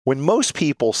When most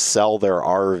people sell their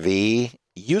RV,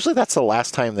 usually that's the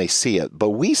last time they see it.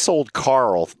 But we sold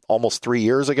Carl almost 3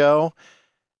 years ago,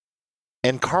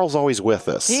 and Carl's always with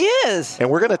us. He is.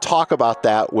 And we're going to talk about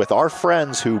that with our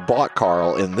friends who bought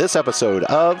Carl in this episode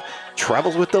of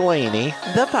Travels with Delaney,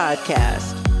 The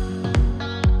podcast.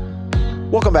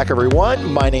 Welcome back, everyone.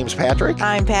 My name's Patrick.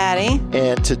 I'm Patty.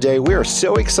 And today we are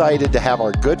so excited to have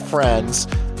our good friends,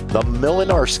 the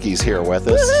Milinarskis, here with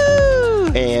us. Woohoo!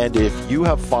 And if you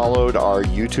have followed our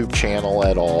YouTube channel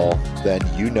at all, then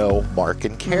you know Mark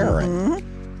and Karen.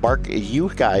 Mm-hmm. Mark, you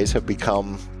guys have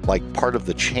become like part of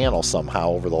the channel somehow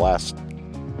over the last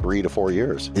 3 to 4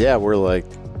 years. Yeah, we're like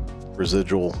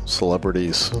residual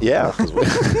celebrities. Yeah.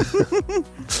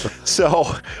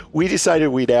 So we decided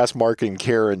we'd ask Mark and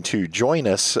Karen to join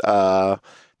us to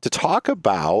talk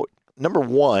about, number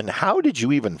one, how did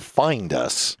you even find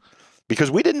us? Because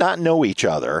we did not know each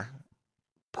other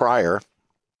prior.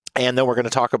 And then we're going to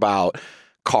talk about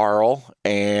Carl,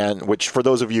 and which for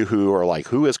those of you who are like,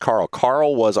 who is Carl?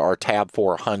 Carl was our Tab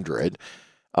 400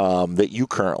 that you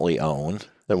currently own.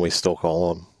 And we still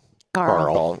call him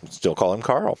Carl. Still call him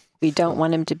Carl. We don't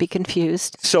want him to be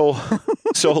confused. So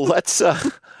let's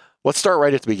start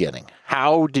right at the beginning.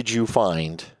 How did you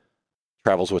find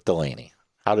Travels with Delaney?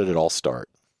 How did it all start?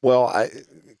 Well,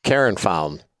 Karen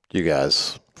found you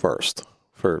guys first,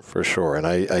 for sure. And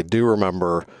I do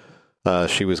remember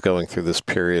she was going through this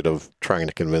period of trying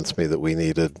to convince me that we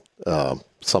needed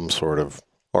some sort of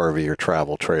RV or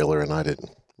travel trailer, and I didn't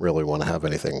really want to have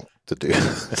anything to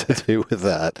do with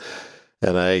that.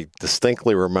 And I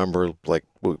distinctly remember, like,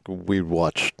 we'd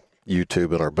watch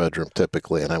YouTube in our bedroom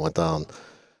typically, and I went down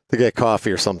to get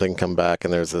coffee or something, come back,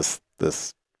 and there's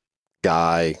this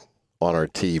guy on our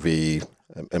TV.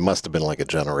 It must have been like a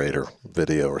generator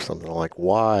video or something. I'm like,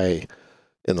 why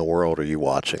in the world are you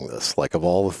watching this? Like, of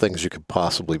all the things you could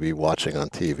possibly be watching on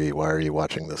TV, why are you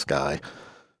watching this guy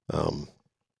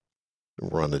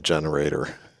run a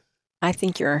generator? I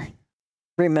think your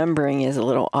remembering is a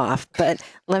little off, but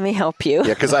let me help you.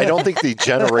 Yeah, because I don't think the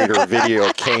generator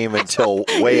video came until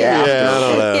way after. Yeah, I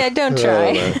don't know. Yeah, don't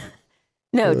try.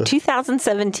 know. No,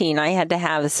 2017, I had to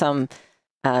have some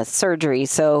surgery,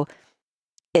 so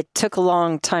it took a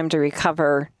long time to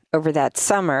recover over that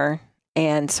summer,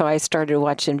 and so I started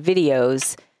watching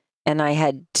videos, and I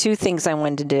had two things I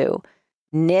wanted to do: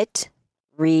 knit,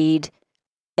 read,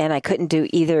 and I couldn't do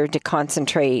either to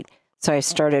concentrate, so I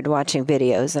started watching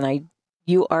videos, and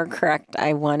you are correct,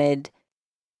 I wanted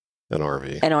An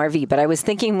RV. an RV, but I was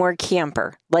thinking more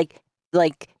camper, like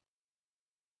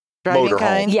Driving Motorhome.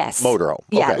 kind? yes. Motorhome.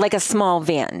 Yeah, Okay. like a small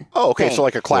van. Oh, okay. thing. So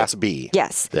like a Class B.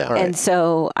 Yes. Yeah. All right. And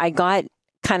so I got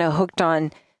kind of hooked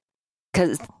on,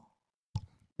 because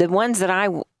the ones that I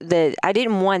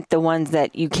didn't want the ones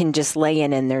that you can just lay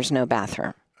in and there's no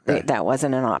bathroom. Okay. That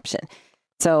wasn't an option.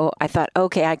 So I thought,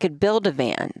 okay, I could build a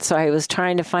van. So I was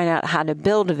trying to find out how to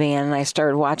build a van, and I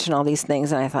started watching all these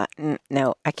things, and I thought,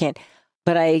 no, I can't.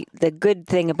 But the good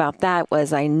thing about that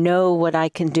was I know what I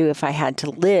can do if I had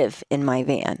to live in my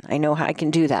van. I know how I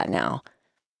can do that now.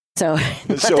 So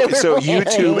So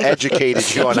YouTube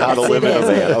educated you on how to Yes, live it in a is.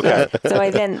 van. Okay. So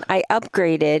I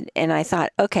upgraded, and I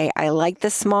thought, okay, I like the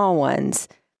small ones,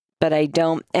 but I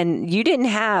don't. And you didn't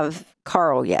have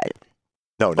Carl yet.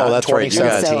 No, not Oh, that's right. You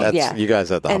guys, 2017. So, yeah. you guys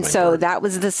had the And so Hummingbird. that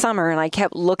was the summer, and I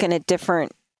kept looking at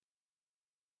different,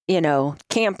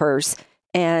 campers,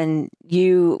 and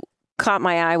you caught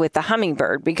my eye with the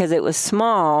Hummingbird because it was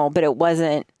small, but it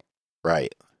wasn't,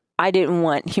 Right. I didn't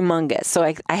want humongous. So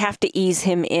I have to ease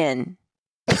him in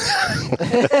to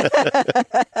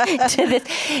this,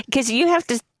 because you have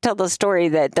to tell the story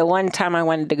that the one time I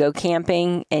wanted to go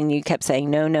camping and you kept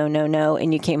saying no, no, no, no,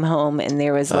 and you came home and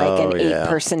there was like Oh, an yeah.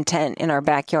 8-person tent in our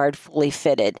backyard fully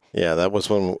fitted. Yeah, that was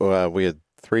when we had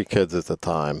 3 kids at the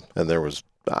time, and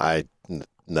I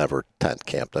never tent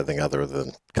camped, I think, other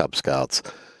than Cub Scouts.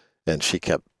 And she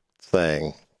kept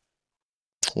saying,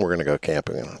 we're going to go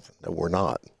camping. And I said, no, we're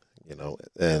not.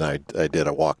 And I did.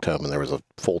 I walked home, and there was a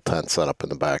full tent set up in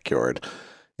the backyard.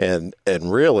 And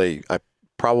really, I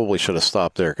probably should have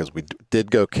stopped there, because we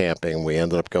did go camping. We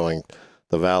ended up going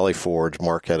the Valley Forge.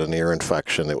 Mark had an ear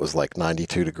infection. It was like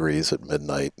 92 degrees at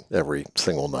midnight every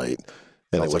single night.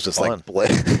 And Sounds it was just like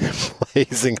like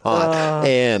blazing hot.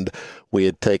 And we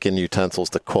had taken utensils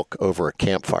to cook over a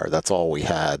campfire. That's all we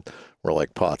had, were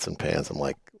like pots and pans. I'm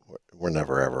like, we're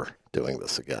never, ever doing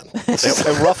this again.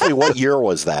 And roughly what year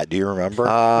was that? Do you remember?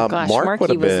 Gosh, Mark would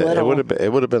Marky have was been. little. It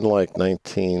would have been like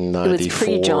 1994. It was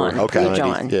pre-John. Okay.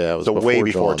 Pre-John. Yeah, it was So way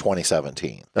before John.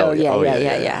 2017. Oh, yeah.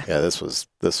 Yeah, this was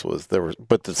there was,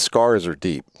 but the scars are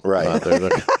deep. Right.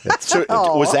 It's- So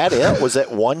was that it? Was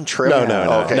that one trip?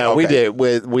 no. Okay, No, okay. we did.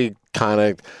 We kind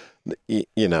of,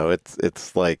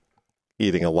 it's like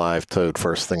eating a live toad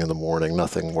first thing in the morning.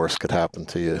 Nothing worse could happen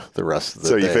to you the rest of the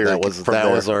So day. you figured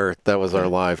that was our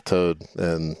live toad,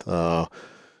 and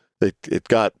it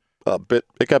got a bit.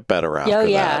 It got better after Oh,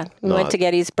 yeah. that. We went to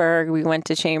Gettysburg. We went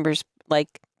to Chambers,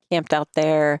 camped out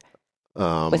there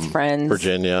with friends.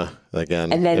 Virginia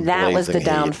again, And then in that was the blazing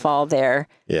heat. downfall there.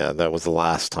 Yeah, that was the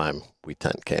last time we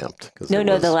tent camped.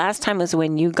 No, the last time was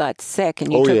when you got sick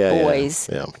and you took boys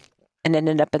Yeah. and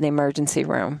ended up in the emergency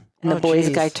room. And Oh, the boys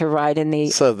geez. got to ride in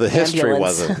the So the history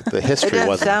ambulance.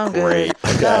 doesn't sound great.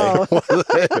 good. No.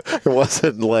 It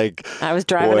wasn't like, I was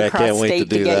driving boy, I across can't wait to state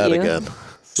do get that you. again.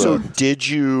 So did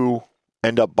you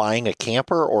end up buying a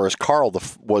camper, or is Carl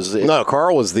was it? No,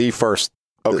 Carl was the first.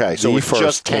 Okay, so the it's first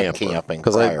just tent camper. camping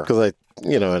because prior. I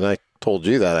and I told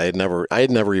you that I had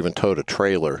never even towed a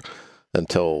trailer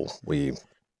until we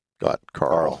got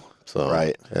Carl. So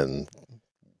Right. and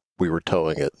we were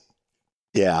towing it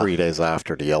Yeah. 3 days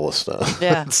after to Yellowstone.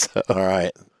 Yeah. So- All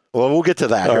right. Well, we'll get to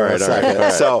that All here in right, a all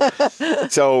right, second. all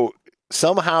right. So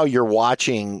somehow you're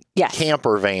watching Yes.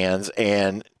 camper vans,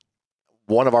 and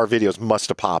one of our videos must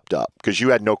have popped up because you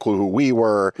had no clue who we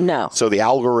were. No. So the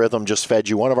algorithm just fed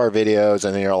you one of our videos,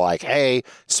 and then you're like, "Hey,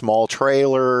 small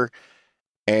trailer,"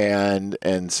 and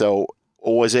so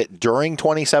was it during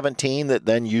 2017 that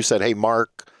then you said, "Hey,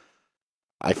 Mark,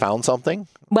 I found something,"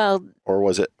 Well, or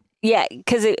was it? yeah,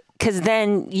 because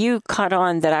then you caught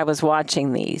on that I was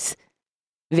watching these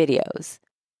videos.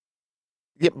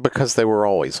 Yeah, because they were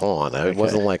always on. It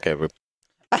wasn't like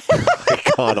I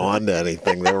caught on to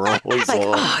anything. They were always Like,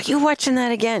 on. oh, you watching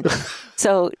that again?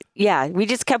 So yeah, we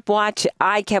just kept watching.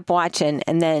 I kept watching,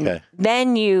 and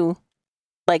then you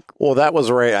Well, that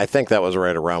was right. I think that was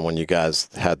right around when you guys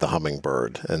had the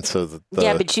hummingbird, and so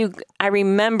yeah. But I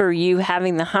remember you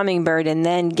having the hummingbird and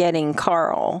then getting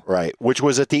Carl. Right, which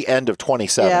was at the end of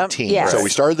 2017. Yeah. So Right. we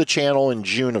started the channel in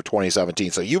June of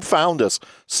 2017. So you found us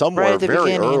somewhere Right at the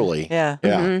very beginning. early. Yeah.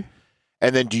 Yeah. Mhm.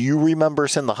 And then do you remember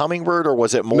seeing the hummingbird, or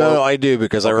was it more? No, I do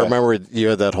because I Okay. remember you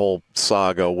had that whole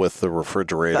saga with the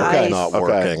refrigerator The ice. not Okay.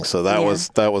 working. So that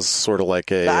Yeah. was sort of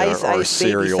like a The ice our baby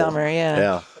cereal. summer. Yeah.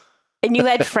 Yeah. And you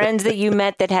had friends that you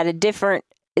met that had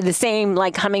the same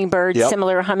hummingbird, Yep.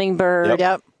 similar hummingbird. Yep.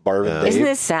 Yep. Barb and Yeah. Dave. Isn't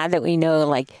it sad that we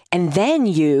know and then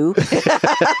you?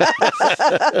 I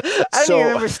don't So- even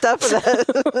remember stuff of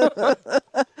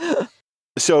that.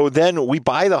 So then we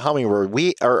buy the hummingbird.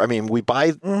 We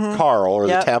buy Mhm. Carl or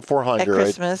Yep. the Tab At 400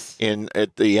 Christmas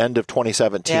at the end of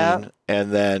 2017, Yeah.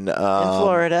 and then in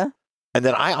Florida. And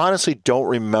then I honestly don't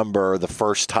remember the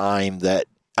first time that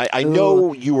I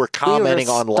know you were commenting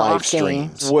on live stalking.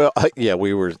 streams. Well, yeah,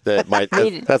 we were.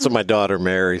 We- That's what my daughter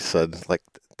Mary said. Like,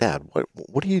 Dad,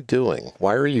 what are you doing?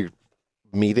 Why are you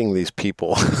meeting these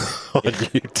people on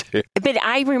YouTube? But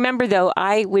I remember though,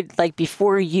 I would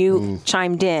before you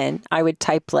chimed in, I would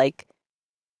type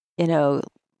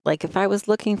if I was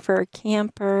looking for a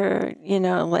camper,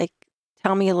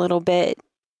 tell me a little bit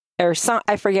or some,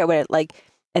 I forget what it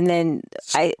and then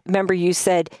I remember you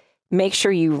said, make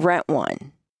sure you rent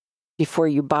one before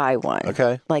you buy one.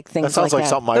 Okay, Things that sounds like that.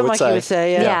 something I Something would like say. you would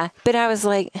say. Yeah. Yeah. But I was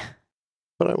like,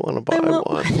 But I want to buy I want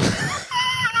one.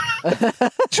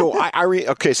 So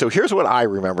so here's what I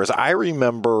remember. Is I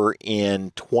remember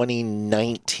in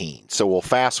 2019. So we'll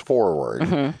fast forward.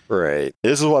 mhm. Right.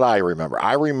 This is what I remember.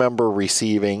 I remember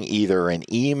receiving either an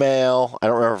email. I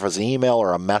don't remember if it was an email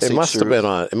or a message. It must have through-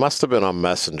 been on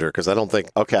Messenger because I don't think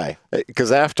Okay.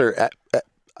 because I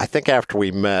think after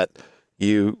we met,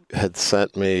 you had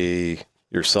sent me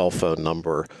your cell phone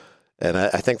number. And I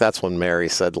think that's when Mary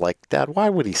said, Dad, why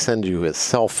would he send you his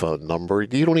cell phone number?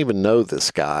 You don't even know this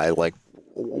guy.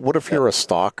 What if you're a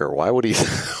stalker? Why would he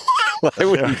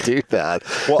do that?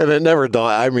 Well- and it never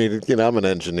dawned. I mean, I'm an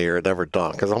engineer. It never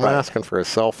dawned because I'm asking for his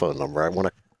cell phone number. I want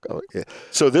to.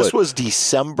 So this But- was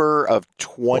December of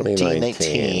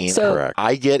 2019. So- correct.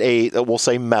 I get we'll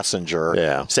say messenger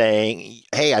Yeah. saying,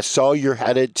 "Hey, I saw you're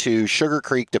headed to Sugar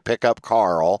Creek to pick up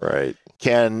Carl. Right.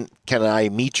 Can I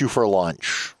meet you for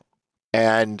lunch?"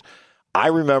 And I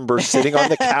remember sitting on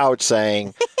the couch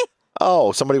saying,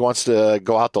 "Oh, somebody wants to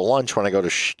go out to lunch when I go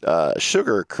to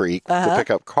Sugar Creek to Uh-huh. pick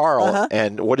up Carl." Uh-huh.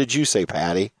 And what did you say,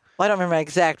 Patty? Well, I don't remember my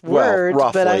exact Well, words,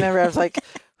 but I roughly. remember I was like,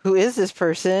 who is this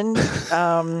person?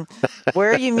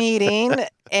 Where are you meeting?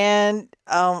 and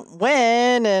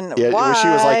when and Yeah, why. she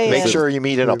was like, make and- sure you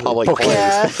meet in a public place.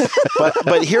 Yeah.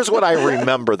 But here's what I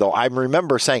remember, though. I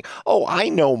remember saying, "Oh, I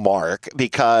know Mark,"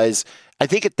 because I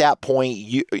think at that point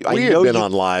We had been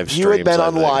on live streams. You had been I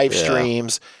on think. live Yeah.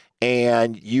 streams,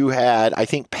 and you had, I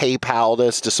think, PayPal'd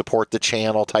us to support the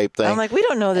channel type thing. I'm like, we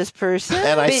don't know this person.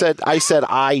 and I said,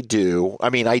 I do. I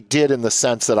mean, I did in the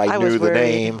sense that I was knew the worried.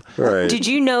 name. Right. Did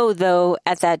you know, though,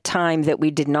 at that time that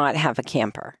we did not have a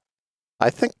camper? I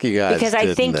think you guys Because I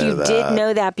did think know you that. did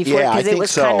know that before, Yeah, I because it think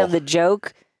was kind so. of the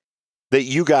joke. That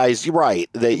you guys, you're right,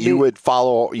 that you We- would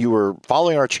follow, you were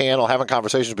following our channel, having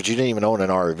conversations, but you didn't even own an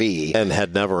RV. And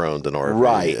had never owned an RV.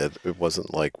 Right. It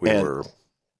wasn't like we And- were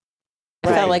I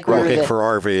felt like we were looking the, for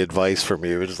RV advice from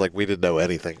you. It was just like we didn't know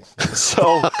anything.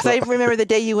 So, Because I remember the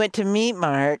day you went to meet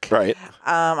Mark. right.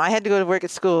 I had to go to work at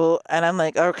school, and I'm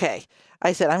like, okay.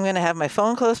 I said, I'm going to have my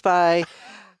phone close by.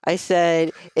 I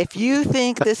said, if you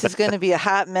think this is going to be a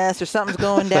hot mess or something's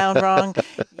going down wrong,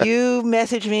 you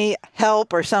message me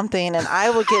help or something, and I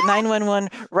will get 911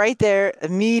 right there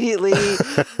immediately.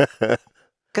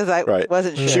 Because I Right.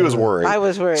 wasn't sure. She was worried. I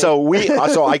was worried. So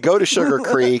so I go to Sugar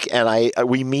Creek and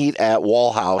we meet at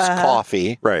Wall House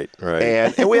Coffee, Right.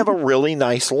 and we have a really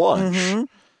nice lunch. Mhm.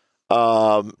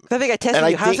 I I think I tested and I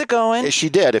you. How's think- it going? She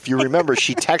did. If you remember,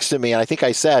 she texted me, and I think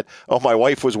I said, "Oh, my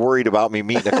wife was worried about me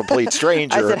meeting a complete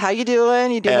stranger." I said, how you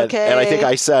doing? You doing and, okay? and I think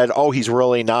I said, "Oh, he's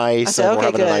really nice, I said, and we're okay,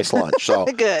 having a good. nice lunch." So,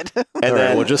 Good. and All right,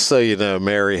 then well, just so you know,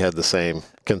 Mary had the same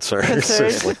concerns.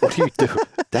 Concerns. It's like, what do you do,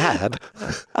 Dad?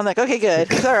 I'm like, okay, good.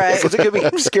 It's all right. it could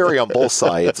be scary on both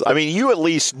sides. I mean, you at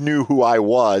least knew who I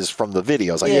was from the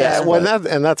videos. I Yeah. guess. Well,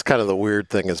 but- that's kind of the weird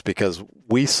thing is because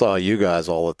we saw you guys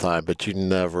all the time, but you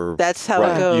never That's how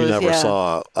Right. it goes. you never yeah.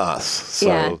 saw us. So,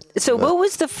 yeah. So what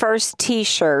was the first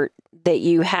T-shirt that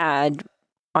you had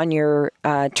on your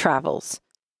travels?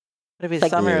 Would it be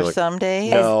Like- summer of Like- someday?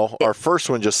 No, our first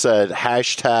one just said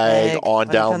hashtag Like, on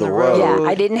down the road. Yeah,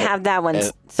 I didn't have that one.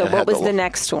 And- So and what had was the- the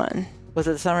next one? Was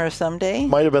it summer of someday?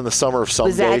 Might have been the summer of some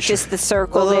Was that days. just the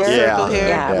circle The little there? circle here?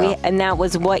 Yeah. And that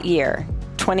was what year?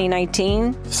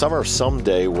 2019? Summer of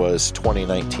Someday was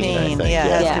 2019, I think. Yeah,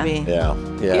 it has Yeah. to be. Yeah.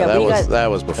 yeah, we that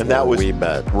was before that was- we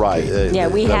met. right. Yeah,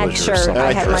 we That had was your shirt. summer. I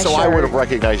And had my so I shirt. would have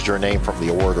recognized your name from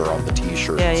the order on the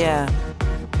T-shirt. Yeah.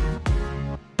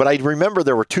 But I remember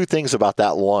there were two things about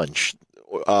that lunch.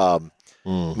 Mhm.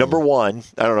 Number one,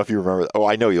 I don't know if you remember. Oh,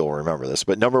 I know you'll remember this.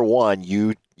 But number one,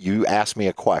 you asked me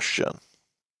a question,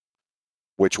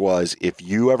 which was, if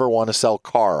you ever want to sell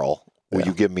Carl, will Yeah.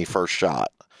 you give me first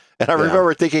shot? And I Yeah.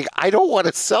 remember thinking, I don't want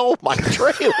to sell my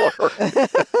trailer.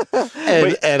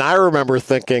 And I remember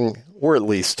thinking, we're at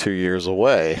least 2 years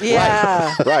away.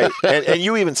 Yeah. Right. And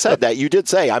you even said that. You did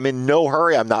say, I'm in no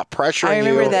hurry. I'm not pressuring I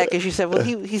remember you. that because you said, well,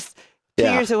 he's 2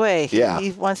 Yeah. years away. Yeah.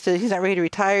 He's not ready to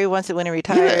retire. He wants it when he Yeah,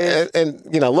 retires. and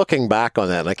you know, looking back on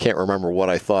that, and I can't remember what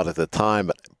I thought at the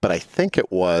time, but I think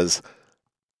it was,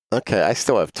 okay, I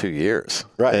still have 2 years.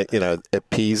 Right. You know, it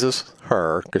appeases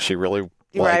her because she really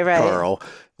liked Right. Carl.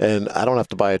 And I don't have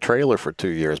to buy a trailer for 2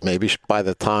 years. Maybe by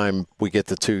the time we get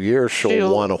to 2 years,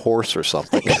 she'll want a horse or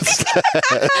something.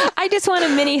 I just want a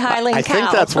mini Highland I cow.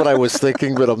 think that's what I was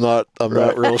thinking, but I'm not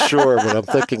real sure. But I'm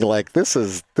thinking like this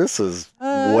is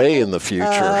way in the future.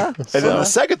 And then the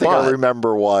second thing I but-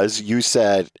 remember was you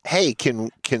said, hey,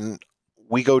 can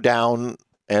we go down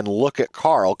and look at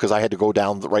Carl? Because I had to go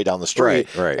right down the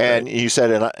street. Right, and you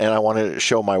said, and I wanted to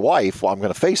show my wife, well, I'm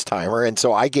going to FaceTime her. And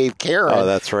so I gave Karen Oh,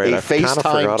 that's right. a I kinda FaceTime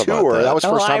forgot about tour. that. That was the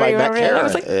Oh, first time I I met remember that. Karen. I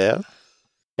was like, Yeah.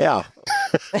 Yeah.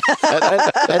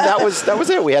 and that was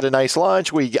it. We had a nice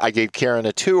lunch. I gave Karen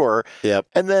a tour. Yep.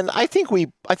 And then I think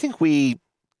we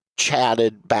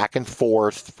chatted back and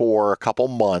forth for a couple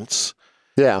months.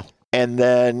 Yeah. And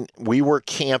then we were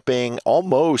camping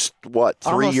almost, Almost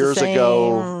 3 the years same,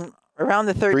 ago? around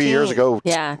the 13th. 3 years ago,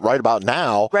 Yeah. right about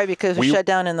now. Right, because we We- shut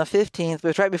down in the 15th, but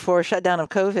it was right before shutdown of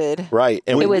COVID. Right.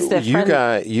 And It was the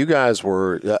friend- you guys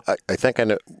were. I think I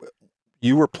know.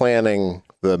 You were planning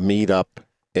the meetup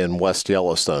in West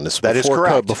Yellowstone. This That is before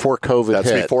correct. before COVID that's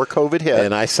hit. before COVID hit.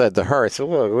 And I said to her, I said,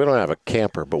 well, we don't have a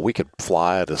camper, but we could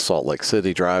fly to Salt Lake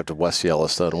City, drive to West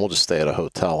Yellowstone, and we'll just stay at a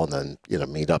hotel and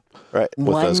then, meet up right.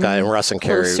 with those One guys. And Russ and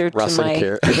Carrie, closer to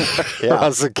my- Yeah.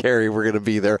 Russ and Carrie were going to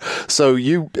be there. So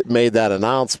you made that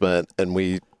announcement, and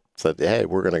we said, hey,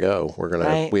 we're going to go.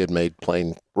 Right. We had made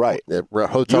plane Right.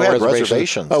 hotel You had reservations.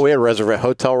 reservations. Oh, we had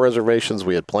hotel reservations.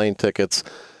 We had plane tickets,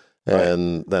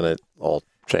 and then it all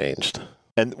changed.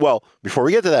 And well, before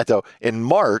we get to that though, in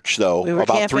March though, We were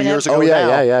about 3 camping years at- ago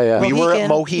now, yeah. we were at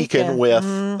Mohican. Mohican with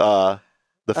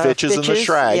the Fitches and the Fitches,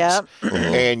 Shrags, yep.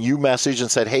 and you messaged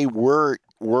and said, "Hey, we're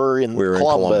we're in We were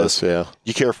Columbus. in Columbus, yeah.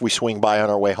 You care if we swing by on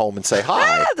our way home and say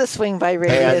hi? The swing by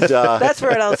radius. And, That's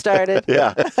where it all started.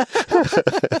 Yeah.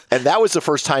 And that was the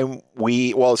first time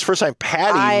it was the first time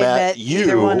Patty I met you.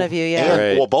 either one of you, yeah. And,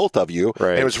 Right. well, both of you.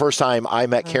 Right. And it was the first time I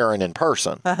met Karen in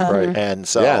person. Right. And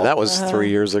so. Yeah, that was 3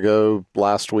 years ago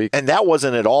last week. And that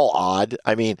wasn't at all odd.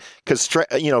 I mean, because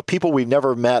people we've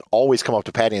never met always come up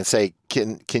to Patty and say,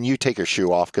 "Can you take your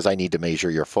shoe off? Because I need to measure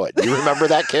your foot." Do you remember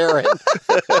that, Karen?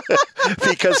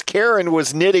 Because Karen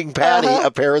was knitting Patty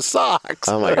a pair of socks.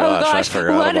 Oh my Oh gosh, I gosh,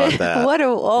 forgot about that.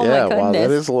 oh yeah, my wow, goodness.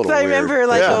 that is a little So I weird. remember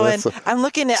going, I'm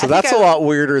looking at. So that's a lot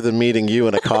weirder than meeting you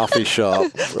in a coffee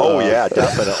shop. Oh yeah,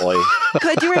 definitely. Because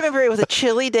I do remember it was a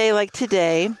chilly day like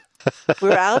today. We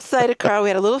were outside a car. We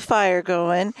had a little fire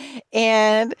going,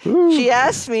 and she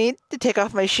asked me to take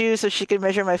off my shoes so she could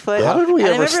measure my foot. How did we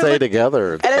And I ever remember stay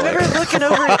together? And I remember looking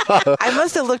over. I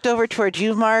must have looked over towards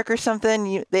you, Mark, or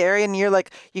something. The area, and you're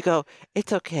like, you go,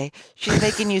 "It's okay. She's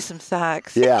making you some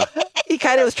socks." Yeah. He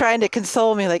kind of was trying to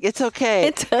console me, like, "It's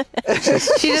okay."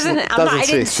 She doesn't. I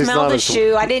didn't she's smell not the as-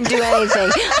 shoe. I didn't do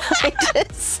anything. I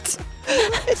just.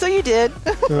 So you did.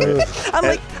 I'm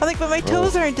like, but my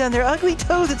toes aren't done. They're ugly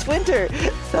toes. It's winter.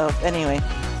 So anyway,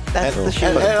 that's the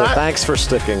shoe. But thanks for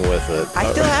sticking with it.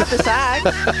 I still have the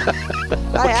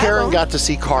socks. But Karen got to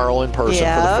see Carl in person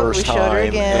Yeah, for the first we time. showed her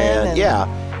again, And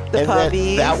the and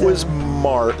puppies then that was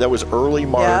that was early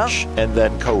March, and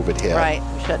then COVID hit. Right,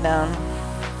 shut down.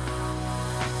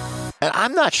 And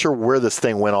I'm not sure where this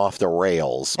thing went off the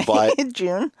rails, but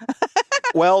June,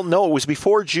 well, no, it was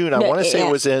before June. I No, want to say yeah.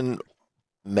 it was in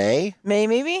May, May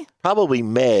maybe. probably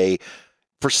May.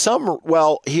 For some,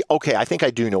 I think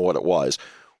I do know what it was.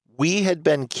 We had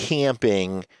been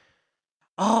camping.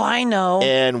 Oh, I know.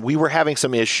 And we were having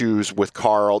some issues with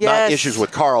Carl, not Yes. issues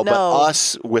with Carl, No. but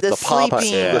us with The the pup,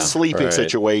 sleeping. the sleeping Right.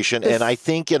 situation. And I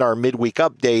think in our midweek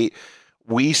update,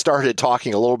 we started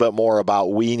talking a little bit more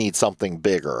about we need something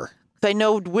bigger. I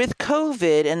know with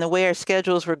COVID and the way our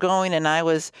schedules were going, and I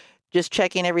was just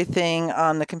checking everything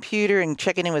on the computer and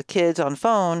checking in with kids on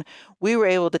phone, we were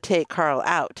able to take Carl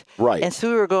out. Right. And so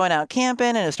we were going out camping,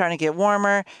 and it was starting to get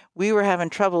warmer. We were having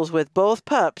troubles with both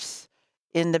pups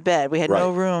in the bed. We had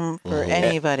no Right. room for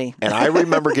anybody. And I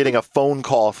remember getting a phone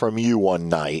call from you one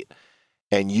night,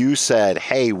 and you said,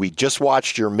 "Hey, we just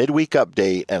watched your midweek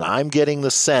update, and I'm getting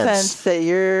the sense that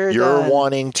you're you're done.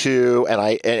 wanting to." And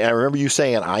I remember you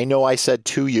saying, "I know I said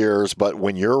 2 years, but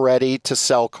when you're ready to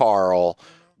sell Carl,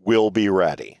 we'll be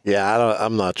ready." Yeah,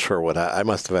 I'm not sure what I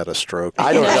must have had a stroke.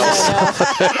 I don't know.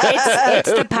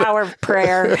 It's the power of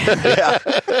prayer. Yeah.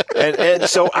 And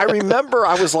so I remember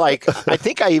I was like, I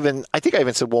think I even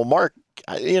said, "Well, Mark,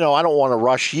 I don't want to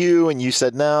rush you." And you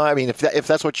said, "No, I mean, if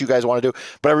that's what you guys want to do."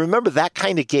 But I remember that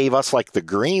kind of gave us like the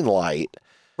green light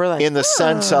We're like, in the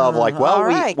sense of like, well, all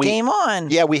right, we game on.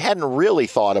 yeah, we hadn't really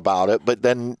thought about it, but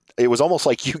then it was almost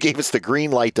like you gave us the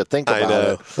green light to think about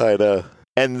it. I know.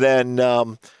 And then,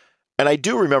 and I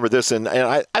do remember this, and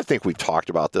I think we've talked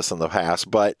about this in the past,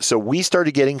 but so we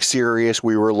started getting serious.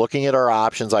 We were looking at our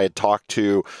options. I had talked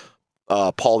to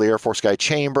Paul, the Air Force guy,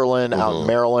 Chamberlain, out in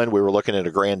Maryland. We were looking at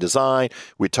a Grand Design.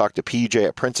 We talked to PJ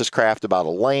at Princess Craft about a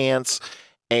Lance,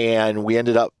 and we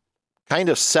ended up kind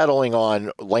of settling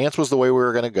on Lance was the way we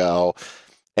were going to go.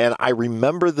 And I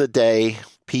remember the day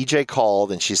PJ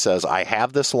called, and she says, "I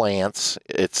have this Lance.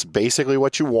 It's basically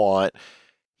what you want.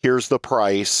 Here's the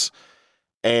price."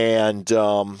 And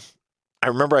I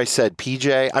remember I said,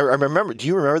 "PJ, I remember, do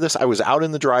you remember this? I was out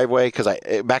in the driveway because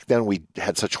back then we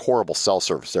had such horrible cell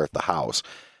service there at the house.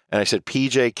 And I said,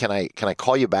 "PJ, can I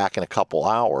call you back in a couple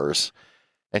hours?"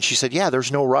 And she said, "Yeah,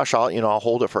 there's no rush. I'll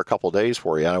hold it for a couple of days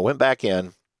for you." And I went back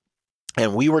in,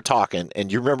 and we were talking,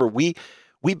 and you remember we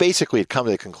basically had come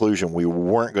to the conclusion we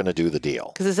weren't going to do the deal.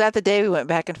 Because is that the day we went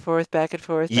back and forth,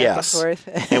 Yes. back and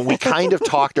forth? And we kind of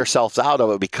talked ourselves out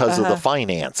of it because of the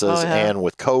finances and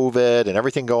with COVID and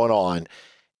everything going on.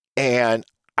 And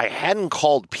I hadn't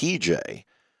called PJ,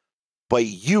 but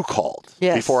you called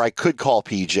before I could call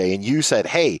PJ. And you said,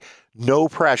 "Hey, no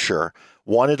pressure.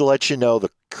 Wanted to let you know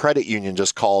the credit union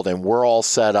just called and we're all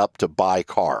set up to buy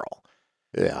Carl."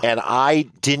 Yeah. And I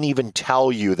didn't even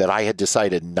tell you that I had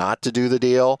decided not to do the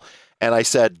deal. And I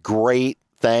said, "Great,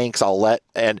 thanks. I'll let."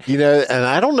 And and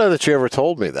I don't know that you ever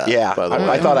told me that. yeah, by the way.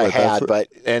 I thought I had,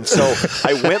 and so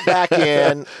I went back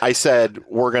in. I said,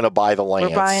 "We're going to buy the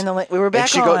Lance." We're buying the. We were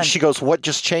back and on. She goes, "What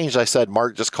just changed?" I said,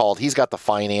 "Mark just called. He's got the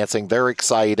financing. They're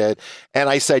excited." And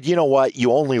I said, "You know what?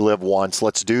 You only live once.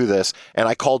 Let's do this." And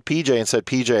I called PJ and said,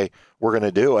 "PJ, we're going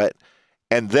to do it."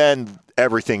 And then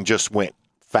everything just went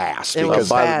fast. It was because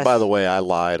fast. By the way, I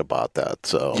lied about that.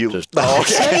 So you just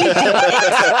okay.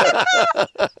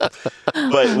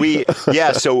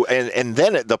 So and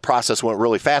then the process went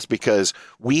really fast because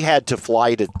we had to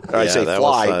fly to. I say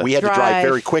fly. We had to drive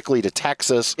very quickly to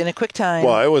Texas in a quick time.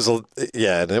 Well, it was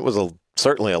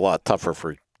certainly a lot tougher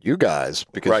for you guys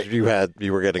because you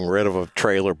were getting rid of a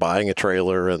trailer, buying a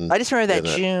trailer, and I just remember that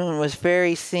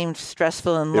June seemed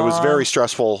stressful and long. It was very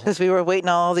stressful because we were waiting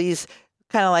all these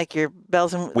kind of like your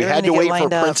bells and we had to wait for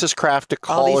Princess Craft to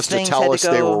call us to tell us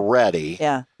they were ready.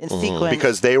 Yeah, in sequence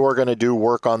because they were going to do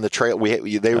work on the trailer.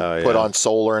 They put on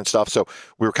solar and stuff, so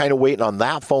we were kind of waiting on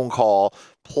that phone call.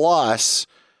 Plus,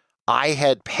 I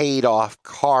had paid off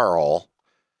Carl.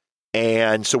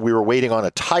 And so we were waiting on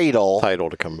a title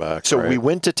to come back. So we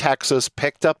went to Texas,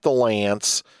 picked up the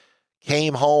Lance,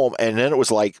 came home, and then it was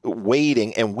like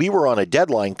waiting. And we were on a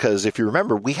deadline because if you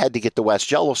remember, we had to get to West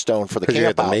Yellowstone for the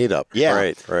camp out. The meetup.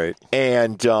 Yeah. Right.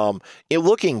 And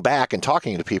looking back and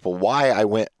talking to people, why I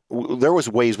went, there was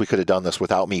ways we could have done this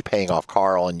without me paying off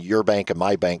Carl, and your bank and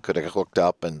my bank could have hooked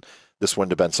up, and this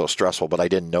wouldn't have been so stressful, but I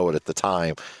didn't know it at the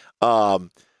time.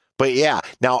 But yeah,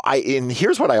 now and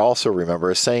here's what I also remember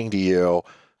is saying to you,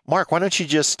 Mark, why don't you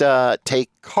just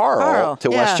take Carl to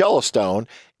West Yellowstone?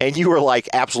 And you were like,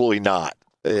 absolutely not.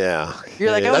 Yeah. You're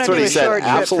like, that's what he said.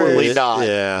 Absolutely not.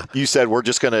 Yeah. You said we're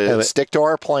just going to stick to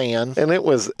our plan. And it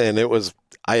was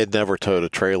I had never towed a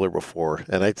trailer before,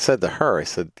 and I said to her, I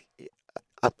said,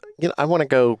 I want to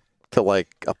go to like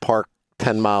a park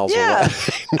 10 miles away.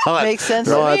 Makes sense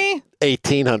to me.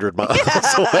 1,800 miles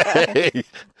away.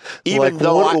 Even like,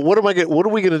 though what are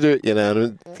we going to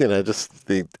do? Just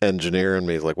the engineer in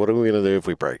me is like, what are we going to do if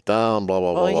we break down? Blah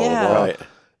blah blah blah. Right.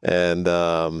 And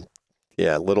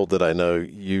little did I know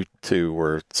you two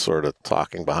were sort of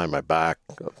talking behind my back.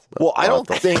 Well, I don't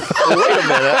think. Wait a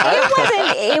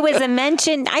minute. It was a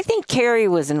mention. I think Carrie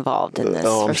was involved in this.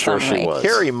 Oh, I'm sure she was.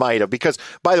 Carrie might have, because,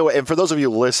 by the way, and for those of you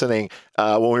listening,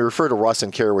 when we refer to Russ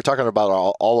and Carrie, we're talking about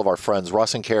all of our friends,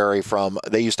 Russ and Carrie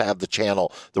they used to have the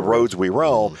channel, The Roads We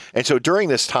Roam. And so during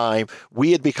this time,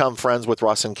 we had become friends with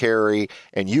Russ and Carrie,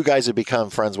 and you guys had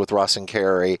become friends with Russ and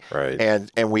Carrie. Right.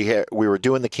 And we were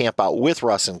doing the camp out with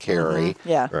Russ and Carrie.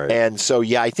 Yeah. Right. And so,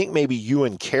 I think maybe you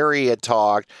and Carrie had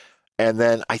talked. And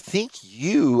then I think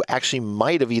you actually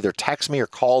might have either texted me or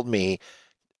called me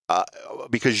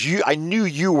because I knew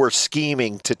you were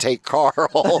scheming to take Carl.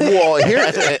 Well,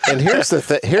 here's the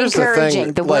thing. Here's encouraging. The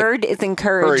thing. The word is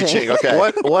encouraging.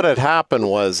 Okay. What had happened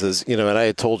was, and I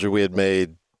had told you we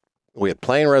had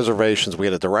plane reservations. We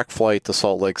had a direct flight to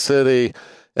Salt Lake City,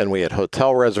 and we had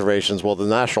hotel reservations. Well, the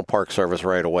National Park Service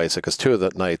right away, because 2 of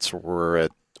the nights were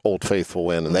at Old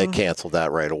Faithful Inn, and they canceled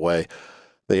that right away.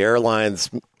 The airlines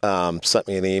sent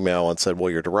me an email and said, well,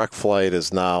 your direct flight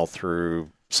is now through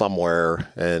somewhere,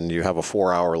 and you have a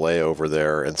 4-hour layover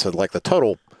there. And so, like, the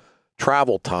total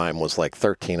travel time was like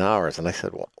 13 hours. And I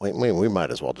said, well, we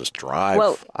might as well just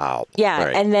drive out. Yeah,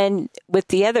 right. And then with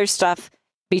the other stuff,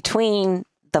 between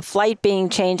the flight being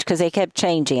changed, because they kept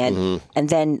changing it, and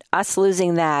then us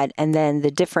losing that, and then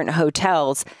the different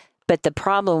hotels. But the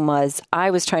problem was I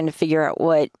was trying to figure out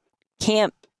where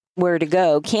to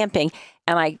go camping.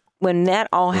 And when that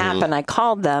all happened, I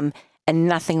called them and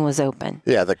nothing was open.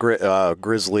 Yeah, the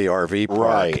Grizzly RV park.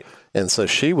 Right. And so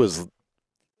she was,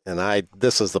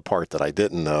 this is the part that I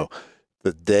didn't know.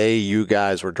 The day you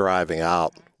guys were driving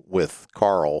out with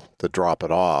Carl to drop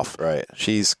it off, right,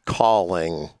 she's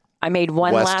calling I made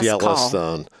one West last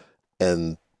Yellowstone, call.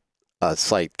 And a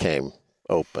site came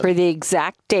open. For the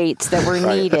exact dates that were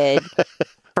needed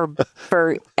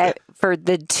for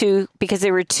the 2, because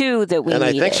there were 2 that we needed.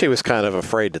 And I think she was kind of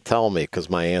afraid to tell me because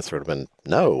my answer would have been,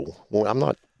 no, I'm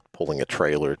not pulling a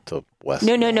trailer to West.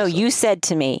 No. You said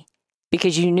to me,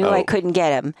 because you knew I couldn't get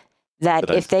them, that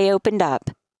if they opened up,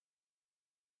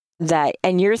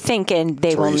 and you're thinking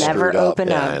they will never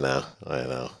open up. I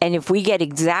know. And if we get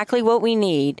exactly what we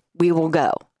need, we will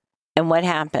go. And what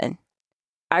happened?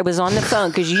 I was on the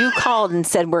phone because you called and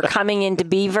said, we're coming into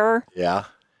Beaver. Yeah.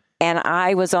 And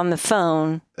I was on the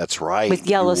phone. That's right. With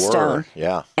Yellowstone.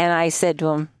 Yeah. And I said to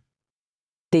him,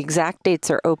 the exact dates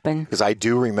are open. Because I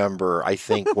do remember, I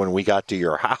think, when we got to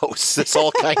your house, this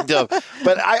all kind of...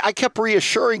 But I kept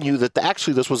reassuring you that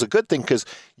actually this was a good thing because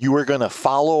you were going to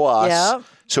follow us. Yep.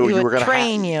 So we were going to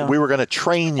train you. We were going to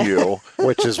train you.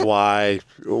 which is why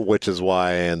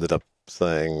I ended up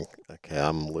saying, okay,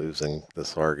 I'm losing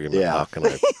this argument. Yeah. How can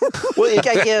I...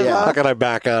 How can I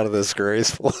back out of this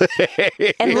gracefully?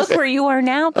 And look where you are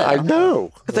now, though. I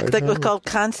know. It was called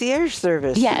concierge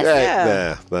service. Yes.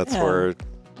 Yeah. That's where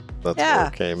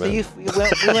it came in. So we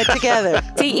went together.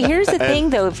 See, here's the thing,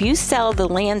 though. If you sell the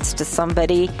Lance to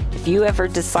somebody, if you ever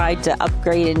decide to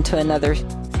upgrade into another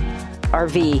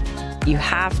RV, you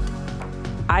have to,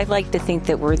 I like to think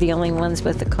that we're the only ones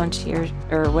with the concierge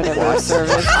or whatever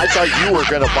service. I thought you were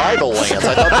going to buy the lands.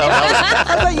 I thought that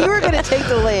I thought you were going to take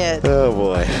the land. Oh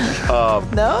boy.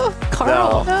 No?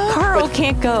 Carl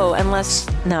can't go unless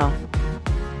no.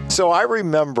 So I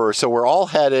remember, so we're all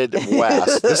headed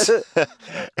west.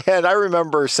 And I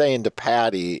remember saying to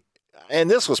Patty,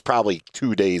 and this was probably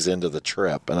 2 days into the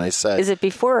trip, and I said, Is it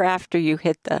before or after you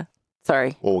hit the?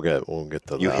 Sorry. We'll get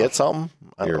to you that. hit something?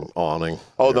 I don't Your know. awning.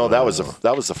 Oh, no, that was the first night.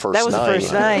 That was the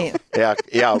first night. Yeah,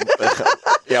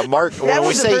 Mark, That when we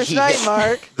was the say first night,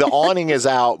 Mark. the awning is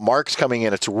out, Mark's coming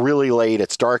in, it's really late,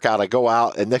 it's dark out, I go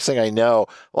out, and next thing I know,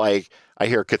 like, I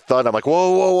hear a thud, I'm like,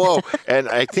 whoa, whoa, whoa. And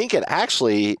I think it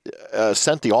actually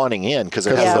sent the awning in because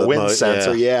it has the wind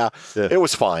sensor. Yeah. It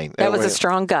was fine. That was a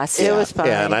strong gust. It was fine.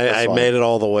 Yeah, and I fine. made it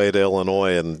all the way to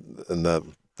Illinois, and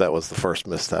that was the first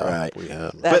mishap we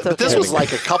had. But this was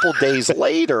like a couple days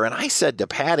later, and I said to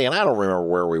Patty, and I don't remember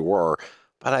where we were,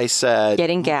 but I said,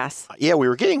 Getting gas. Yeah, we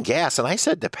were getting gas, and I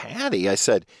said to Patty, I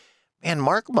said, man,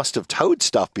 Mark must have towed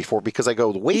stuff before because I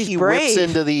go, the way he rips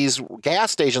into these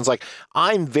gas stations, like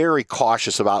I'm very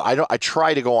cautious about. I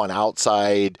try to go on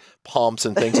outside pumps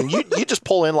and things, and you just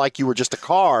pull in like you were just a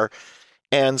car.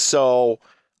 And so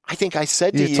I think I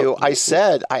said to you, I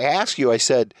asked you, I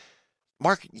said,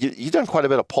 Mark, you done quite a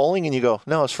bit of pulling, and you go,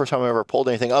 no, it's the first time I ever pulled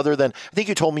anything other than, I think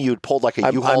you told me you'd pulled like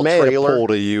a U-Haul I may trailer. have pulled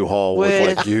a U-Haul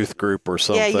with like youth group or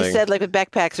something. Yeah, you said like with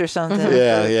backpacks or something.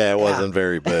 Yeah, it wasn't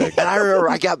very big. And I remember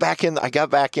I got back in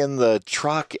the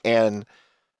truck, and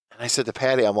I said to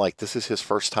Patty, I'm like, this is his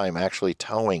first time actually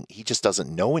towing. He just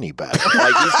doesn't know any better.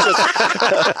 Like he's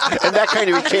just, and that kind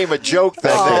of became a joke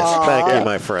thing. Thank you,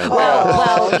 my friend.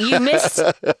 Well, you missed.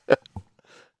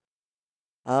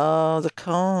 Oh, the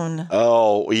cone.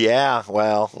 Oh, yeah.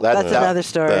 Well, That's another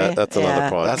story. That's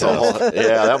another podcast. That's a whole,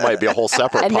 that might be a whole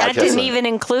separate And podcast. that didn't even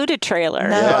include a trailer.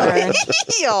 No.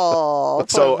 Oh,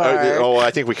 So, poor Mark.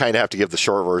 I think we kind of have to give the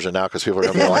short version now because people are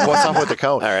going to be like, what's up with the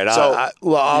cone? All right. So,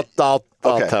 I'll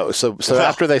tell. So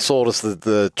after they sold us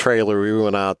the trailer, we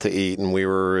went out to eat, and we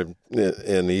were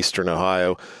in Eastern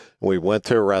Ohio. We went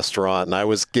to a restaurant, and I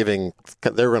was they were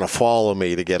going to follow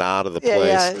me to get out of the place.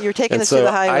 Yeah, you're taking us to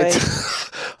the highway.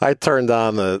 I turned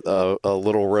on a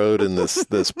little road in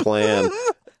this plan,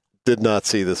 did not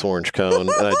see this orange cone,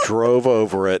 and I drove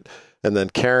over it. And then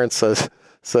Karen said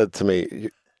to me,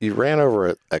 "You ran over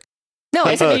it." No,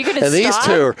 I said, are you going to and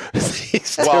stop?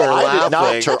 these two well, are I did not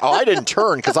laughing turn. Oh, I didn't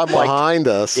turn because I'm like behind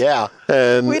us. Yeah,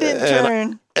 and We didn't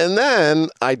turn. And then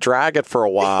I drag it for a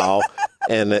while,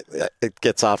 and it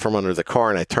gets out from under the car,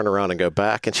 and I turn around and go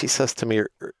back, and she says to me,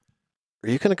 "Are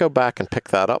you going to go back and pick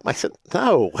that up?" I said,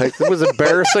 "No." It was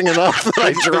embarrassing enough that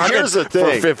I dragged Here's it the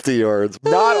thing. for 50 yards.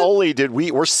 Not only did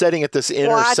we're sitting at this Watching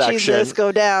intersection. this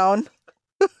go down.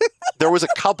 There was a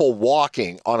couple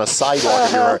walking on a sidewalk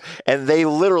here, and they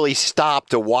literally stopped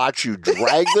to watch you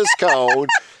drag this cone,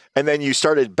 and then you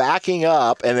started backing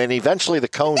up, and then eventually the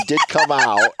cone did come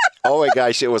out. Oh my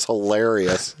gosh, it was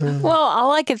hilarious. Well,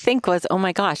 all I could think was, oh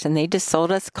my gosh, and they just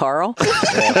sold us Carl.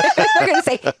 They're going to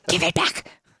say, give it back.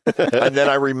 And then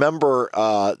I remember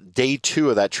day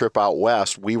 2 of that trip out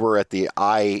west, we were at the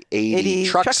I-80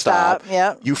 truck stop.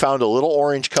 Yeah. You found a little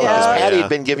orange cone. Yeah. Because Patty Yeah. had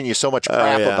been giving you so much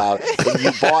crap about it. And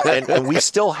you bought, and we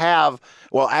still have,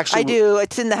 well, actually. I do.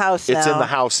 It's in the house now. It's in the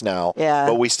house now. Yeah.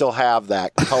 But we still have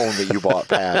that cone that you bought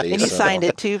Patty. And you signed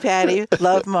it too, Patty.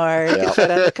 Love Mark. Yeah. It's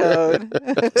right on the code.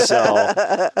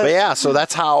 But yeah, so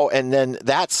that's how, and then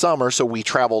that summer, so we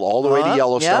traveled all the way to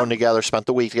Yellowstone together, spent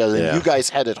the week together, and Yeah. you guys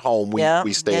headed home.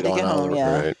 We stayed had to on get out. home,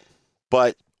 yeah. Right.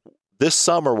 But this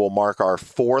summer will mark our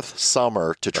 4th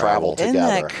summer to travel Isn't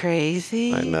together. that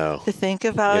crazy? I know. To think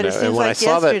about. You know, It seems and when like I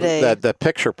saw yesterday. that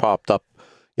picture popped up,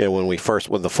 when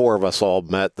the 4 of us all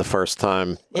met the first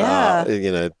time, Yeah.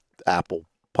 Apple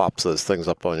pops those things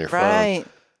up on your phone. Right.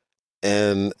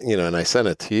 And, and I sent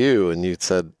it to you, and you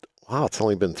said, wow, it's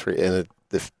only been 3, and it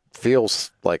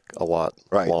feels like a lot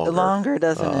longer. Longer,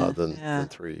 doesn't it? Than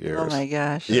 3 years. Oh my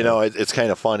gosh. It's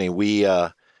kind of funny. We,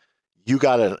 you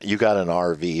got an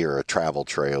RV or a travel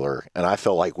trailer, and I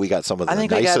feel like we got some of the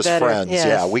nicest friends. Yes.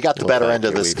 Yeah, we got the better end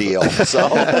of this deal. So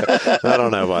I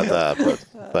don't know about that, but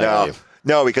thank you.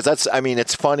 No, because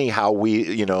it's funny how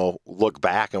we, look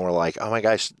back and we're like, oh my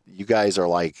gosh, you guys are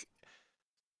like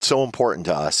so important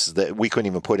to us that we couldn't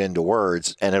even put into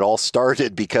words. And it all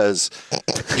started because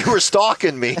you were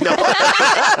stalking me. No.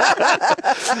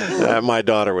 My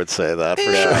daughter would say that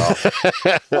for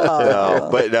sure.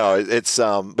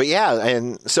 But yeah.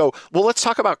 And so, well, let's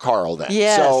talk about Carl then.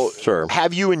 Yes. So Sure.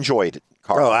 Have you enjoyed it,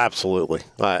 Carl? Oh, absolutely.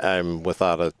 I'm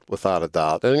without a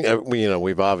doubt. And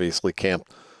we've obviously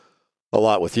camped a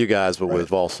lot with you guys, but Right.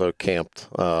 we've also camped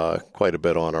quite a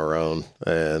bit on our own.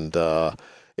 And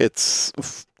it's,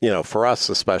 for us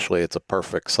especially, it's a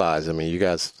perfect size. I mean, you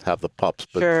guys have the pups,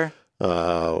 but Sure.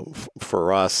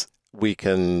 for us, we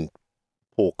can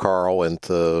pull Carl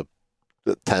into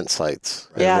the tent sites.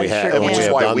 Yeah, we sure have, can. and Which we is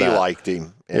have why done we that. liked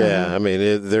him. Yeah, I mean,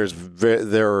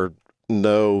 there are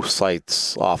no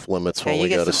sites off limits when Yeah, you we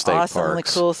go get to some state awesomely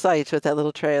parks. cool sights with that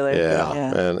little trailer.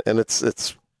 Yeah, and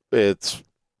it's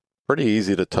pretty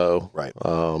easy to tow. Right.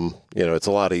 It's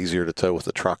a lot easier to tow with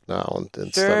the truck now instead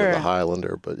of Sure. the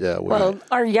Highlander. But yeah, Well,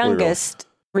 our youngest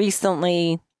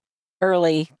recently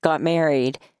early got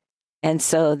married. And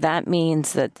so that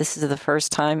means that this is the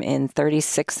first time in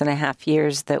 36 and a half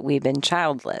years that we've been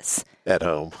childless at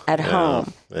home. at Yeah,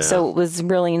 home. yeah. So it was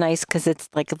really nice because it's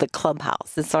like the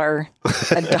clubhouse. It's our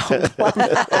adult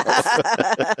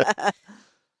clubhouse.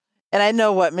 And I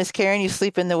know what, Miss Karen, you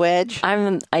sleep in the wedge?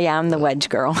 I'm the wedge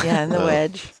girl. Yeah, in the Oh.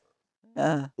 wedge.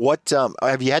 What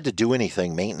have you had to do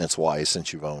anything maintenance wise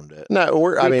since you've owned it? No,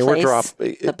 we're Replace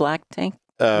dropping. the black tank.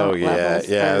 Oh not yeah, levels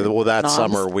yeah. or Well, that knobs?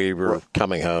 summer we were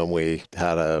coming home. We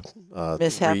had a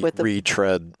Mishap with the-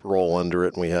 retread roll under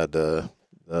it, and we had to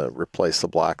replace the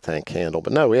black tank handle.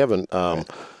 But no, we haven't.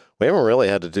 We haven't really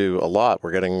had to do a lot.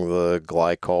 We're getting the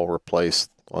glycol replaced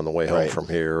on the way home Right. from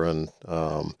here, and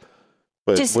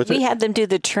but Just with we it, had them do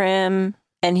the trim,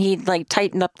 and he'd like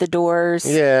tighten up the doors.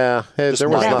 yeah, Just there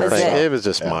was minor nothing. stuff. It was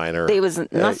just Yeah. minor. It was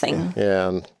nothing.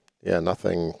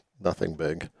 Nothing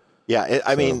big. Yeah,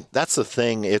 I mean that's the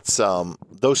thing. It's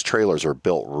those trailers are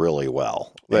built really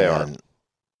well. They are. And,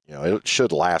 it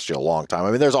should last you a long time.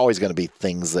 I mean, there's always going to be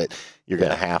things that you're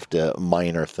going to have to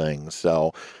minor things.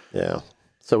 So Yeah.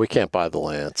 So we can't buy the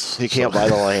Lance. you can't buy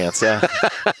the Lance. Yeah,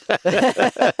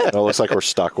 it looks like we're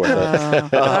stuck with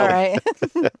it. All right.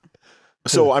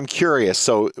 So I'm curious.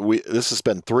 So this has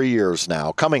been 3 years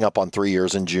now, coming up on 3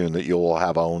 years in June that you'll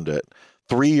have owned it.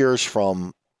 3 years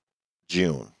from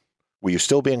June, will you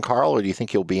still be in Carl, or do you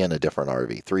think you'll be in a different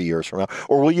RV 3 years from now,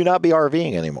 or will you not be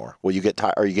RVing anymore? Will you get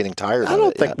tired? Are you getting tired? I of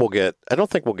don't it think yet?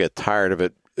 we'll get tired of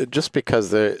it, just because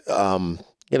the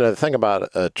thing about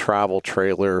a travel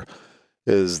trailer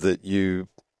is that you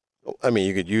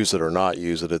could use it or not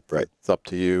use it. It's up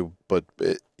to you, but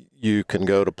you can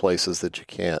go to places that you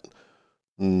can't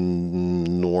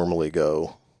normally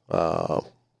go,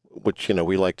 which,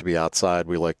 we like to be outside.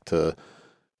 We like to,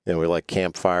 we like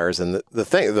campfires. And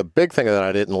the big thing that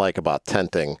I didn't like about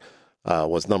tenting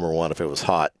was, number one, if it was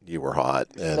hot, you were hot.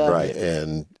 And, Right.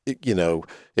 and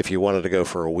if you wanted to go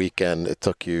for a weekend, it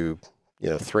took you,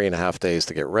 3.5 days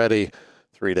to get ready,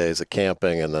 3 days of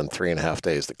camping, and then 3.5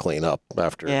 days to clean up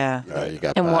after Yeah. you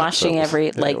got And back. washing So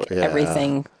it was- yeah.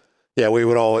 everything. Yeah, we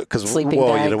would all, because Sleeping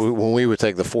bags. when we would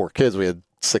take the 4 kids, we had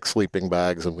 6 sleeping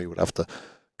bags, and we would have to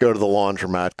go to the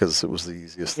laundromat because it was the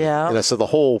easiest. Yeah. So the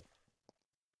whole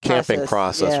camping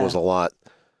process yeah. was a lot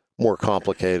more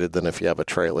complicated than if you have a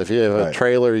trailer. If you have a Right.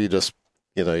 trailer, you just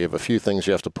you have a few things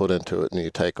you have to put into it, and you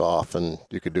take off, and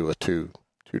you could do a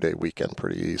 2-day weekend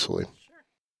pretty easily.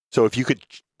 So if you could,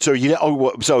 so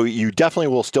you definitely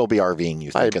will still be RVing.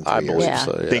 You think in 3 I years? believe Yeah.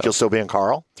 so. Yeah. Think you'll still be in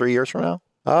Carl 3 years from now?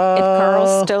 If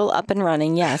Carl's still up and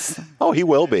running, yes. Oh, he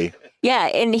will be. Yeah,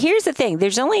 and here's the thing.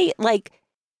 There's only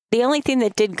the only thing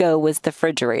that did go was the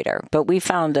refrigerator, but we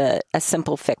found a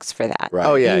simple fix for that. Right.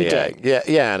 Oh yeah, You yeah, did.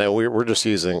 yeah. And we're just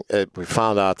using it. We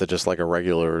found out that just like a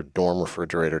regular dorm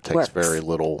refrigerator takes Works. very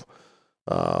little.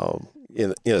 So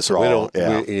Draw,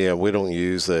 we don't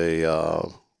use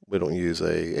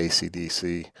a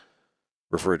AC/DC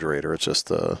refrigerator. It's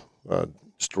just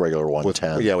Just regular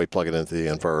 110. yeah, we plug it into the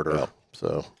inverter. Yeah.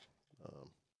 So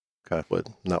Okay. but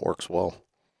that works well.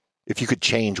 If you could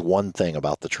change one thing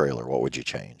about the trailer, what would you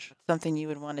change? Something you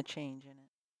would want to change in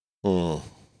it.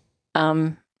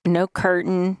 No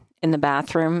curtain in the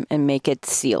bathroom and make it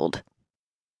sealed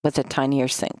with a tinier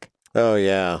sink. Oh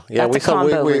yeah, yeah. That's a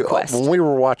combo request. When we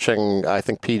were watching, I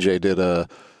think PJ did a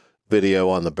video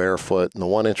on the barefoot, and the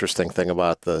one interesting thing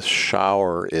about the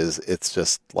shower is it's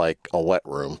just like a wet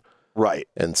room, Right.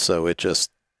 and so it just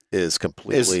is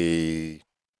completely.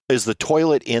 Is the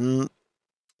toilet in?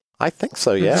 I think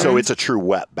so. Yeah. So it's a true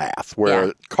wet bath. Where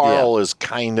Yeah. Carl is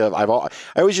kind of. I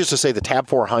always used to say the Tab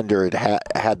 400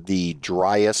 had the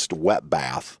driest wet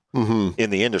bath Mm-hmm. in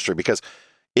the industry because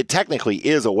it technically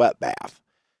is a wet bath.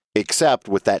 Except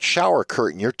with that shower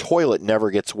curtain, your toilet never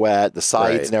gets wet. The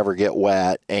sides Right. never get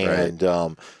wet, and You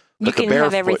but the can have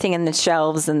barefoot- everything in the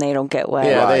shelves and they don't get wet.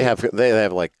 Yeah, Right. they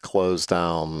have like closed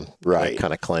down, Right.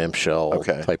 kind of clamshell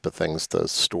Okay. type of things to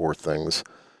store things,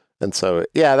 and so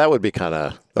yeah, that would be kind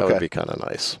of Okay.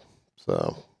 nice.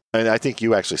 So And I think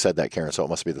you actually said that, Karen, so it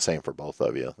must be the same for both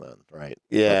of you then, right?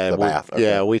 Yeah, The bath. Okay.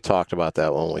 yeah, we talked about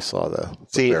that when we saw the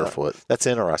barefoot. That's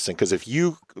interesting because if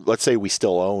you, let's say we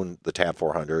still own the Tab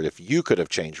 400, if you could have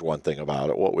changed one thing about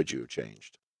it, what would you have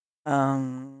changed? I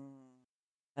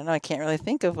don't know. I can't really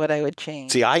think of what I would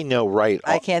change. See, I know, right?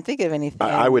 I can't think of anything.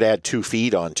 I would add 2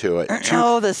 feet onto it.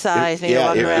 The size. Maybe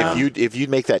walk around. if you'd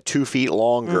make that 2 feet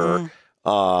longer,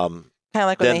 kind of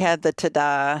like when then- they had the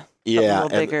Tada. yeah, little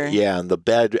bigger. and the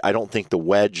bed. I don't think the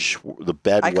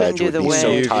bed I couldn't wedge do would the be wedge.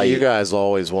 so tight. You guys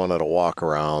always wanted a walk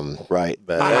around right?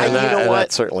 bed. You know what?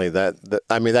 That certainly that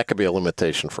I mean that could be a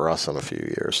limitation for us in a few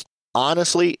years.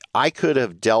 Honestly, I could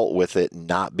have dealt with it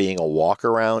not being a walk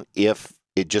around if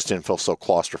it just didn't feel so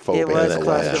claustrophobic. It was and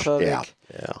claustrophobic. Yeah.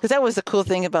 Yeah, Because that was the cool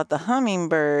thing about the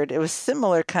hummingbird. It was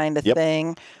similar kind of Yep.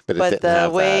 thing, but, it but didn't the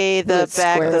have way the It's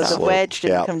back, squared the up. wedge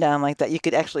didn't Yeah. come down like that. You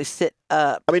could actually sit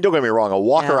up. I mean, don't get me wrong. A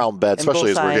walk-around bed, And both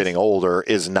especially as we're sides. getting older,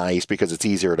 is nice because it's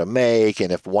easier to make.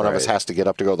 And if one of us Right. has to get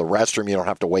up to go to the restroom, you don't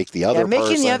have to wake the other Making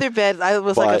person. the other bed, I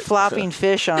was like a But- flopping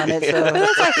fish on it.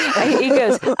 So He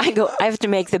goes, I have to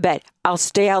make the bed. I'll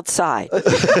stay outside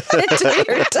until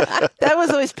you're done. that was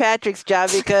always Patrick's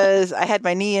job because I had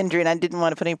my knee injury and I didn't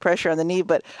want to put any pressure on the knee,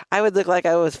 but I would look like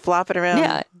I was flopping around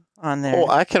Yeah. on there. Oh,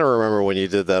 I can remember when you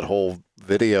did that whole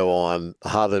video on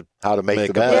how to make the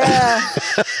a bed.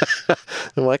 Yeah.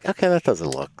 I'm like, okay, that doesn't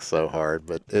look so hard,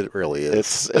 but it really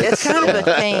is. It's kind of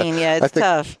a pain. Yeah, it's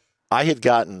tough. I had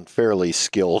gotten fairly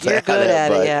skilled You're at good it,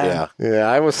 at it, but yeah. Yeah,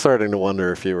 I was starting to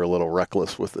wonder if you were a little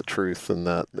reckless with the truth and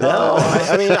that. No,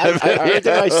 I mean,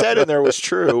 everything I said in there was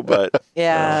true, but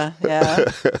Yeah.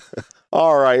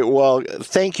 all right. Well,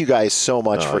 thank you guys so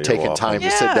much Oh, for you're taking welcome. time to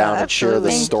Yeah, sit down and share absolutely.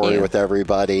 this Thank story you. with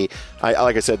everybody.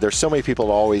 Like I said, there's so many people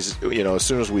that always, as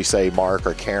soon as we say Mark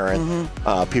or Karen,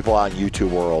 people out in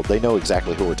YouTube world, they know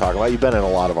exactly who we're talking about. You've been in a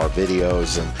lot of our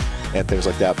videos and things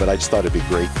like that, but I just thought it'd be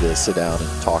great to sit down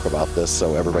and talk about this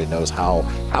so everybody knows how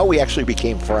we actually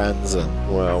became friends. And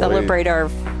Well, Celebrate our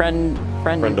friend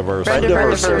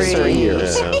Friendiversary.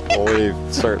 years. Yeah. Well,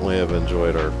 we certainly have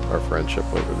enjoyed our friendship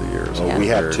over the years. Oh, we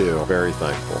have We're too. Very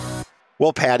thankful.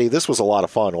 Well, Patty, this was a lot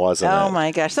of fun, wasn't it? Oh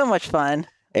my gosh, so much fun.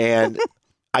 And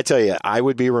I tell you, I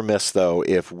would be remiss though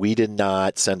if we did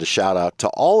not send a shout out to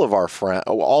all of our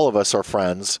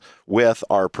friends with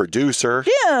our producer,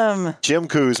 Jim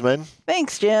Kuzman.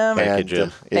 Thanks, Jim. Thank you, And,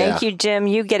 Jim. Thank you, Jim.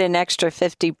 You get an extra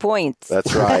 50 points.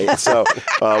 That's right. So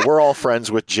we're all friends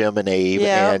with Jim and Abe,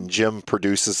 Yeah. and Jim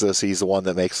produces this. He's the one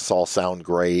that makes us all sound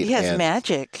great. He has and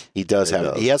magic. He does He have.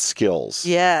 does. He has skills.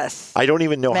 Yes. I don't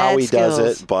even know how Mad he does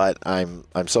skills. it, but I'm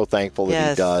so thankful that he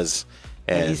Yes. does.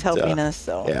 And he's helping us.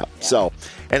 So Yeah. So,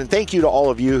 and thank you to all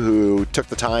of you who took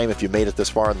the time. If you made it this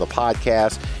far in the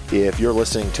podcast, if you're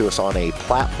listening to us on a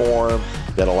platform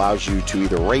that allows you to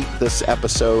either rate this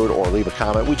episode or leave a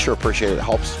comment, we'd sure appreciate it. It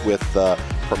helps with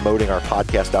promoting our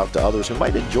podcast out to others who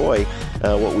might enjoy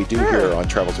what we do here on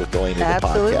Travels with Delaney, the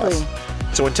Absolutely.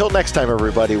 podcast. So until next time,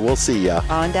 everybody, we'll see ya.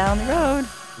 On down the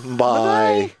road.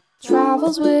 Bye.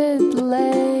 Travels with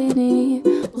Delaney.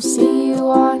 We'll see you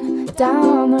on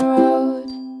down the road.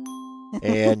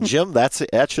 And Jim,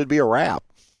 that should be a wrap.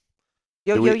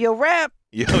 Yo, rap.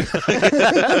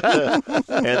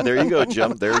 And there you go,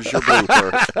 Jim. There's your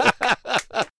blooper.